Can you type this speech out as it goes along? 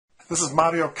This is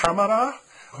Mario Camara,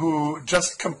 who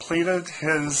just completed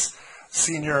his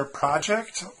senior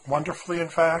project, wonderfully in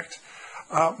fact.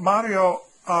 Mario,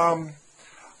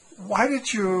 why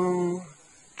did you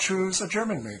choose a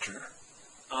German major?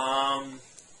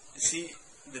 See,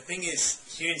 the thing is,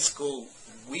 here in school,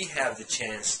 we have the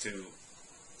chance to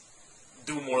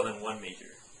do more than one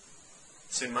major.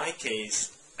 So in my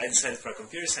case, I decided for a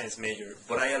computer science major,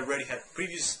 but I already had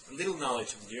previous little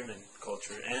knowledge of German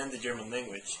culture and the German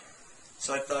language.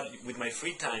 So I thought with my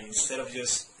free time, instead of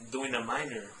just doing a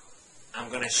minor, I'm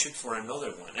going to shoot for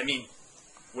another one. I mean,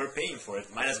 we're paying for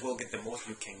it. Might as well get the most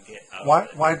you can get out of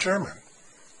it. Why German?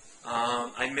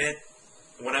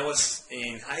 When I was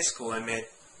in high school, I met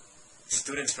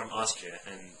students from Austria,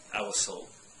 and I was sold.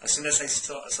 As soon as I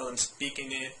saw them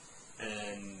speaking it,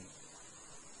 and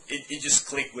it just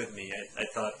clicked with me. I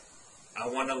thought, I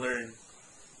want to learn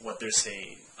what they're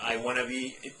saying.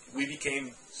 We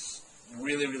became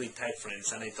really, really tight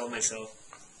friends, and I told myself,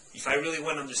 if I really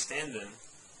want to understand them,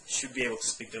 I should be able to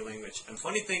speak their language. And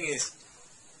funny thing is,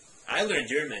 I learned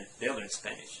German, they learned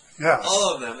Spanish. Yes.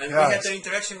 All of them. And yes. we had that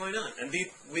interaction going on. And we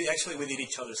did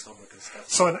each other's homework and stuff.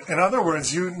 So in other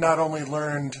words, you not only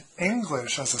learned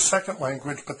English as a second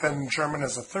language, but then German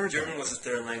as a third German language. was a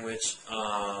third language.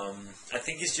 I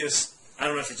think it's just, I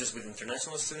don't know if it's just with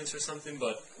international students or something,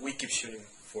 but we keep shooting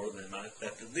for them.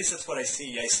 At least that's what I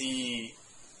see. I see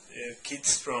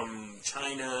kids from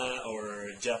China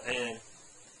or Japan.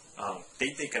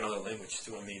 They take another language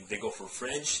too. I mean, they go for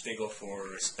French, they go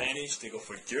for Spanish, they go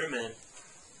for German.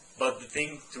 But the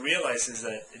thing to realize is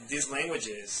that these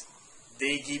languages,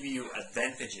 they give you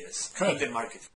advantages in the market.